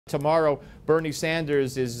tomorrow, Bernie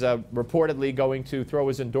Sanders is reportedly going to throw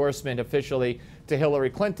his endorsement officially to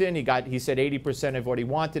Hillary Clinton. He said 80% of what he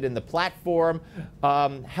wanted in the platform.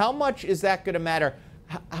 How much is that going to matter?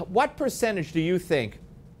 What percentage do you think,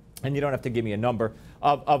 and you don't have to give me a number,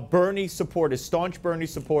 of Bernie supporters, staunch Bernie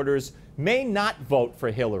supporters, may not vote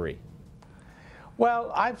for Hillary?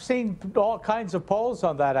 Well, I've seen all kinds of polls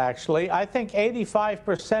on that, actually. I think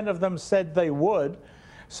 85% of them said they would.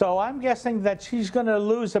 So I'm guessing that she's going to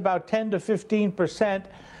lose about 10 to 15%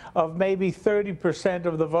 of maybe 30%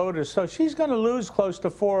 of the voters. So she's going to lose close to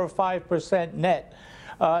 4 or 5% net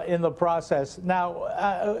in the process.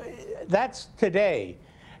 Now, that's today.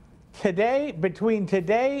 Between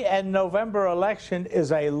today and November election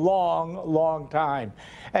is a long, long time.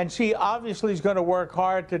 And she obviously is going to work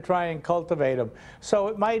hard to try and cultivate them. So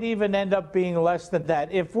it might even end up being less than that.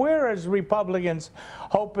 If we're, as Republicans,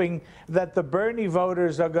 hoping that the Bernie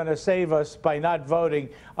voters are going to save us by not voting,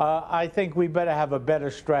 I think we better have a better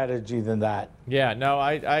strategy than that. Yeah, no,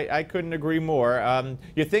 I couldn't agree more.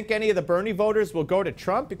 You think any of the Bernie voters will go to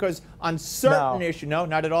Trump? Because on certain issues, no,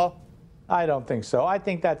 not at all? I don't think so. I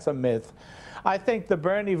think that's a myth. I think the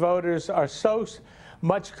Bernie voters are so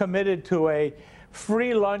much committed to a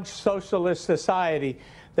free lunch socialist society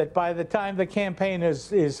that by the time the campaign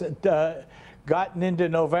is gotten into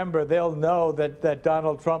November, they'll know that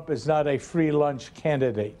Donald Trump is not a free lunch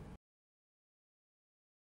candidate.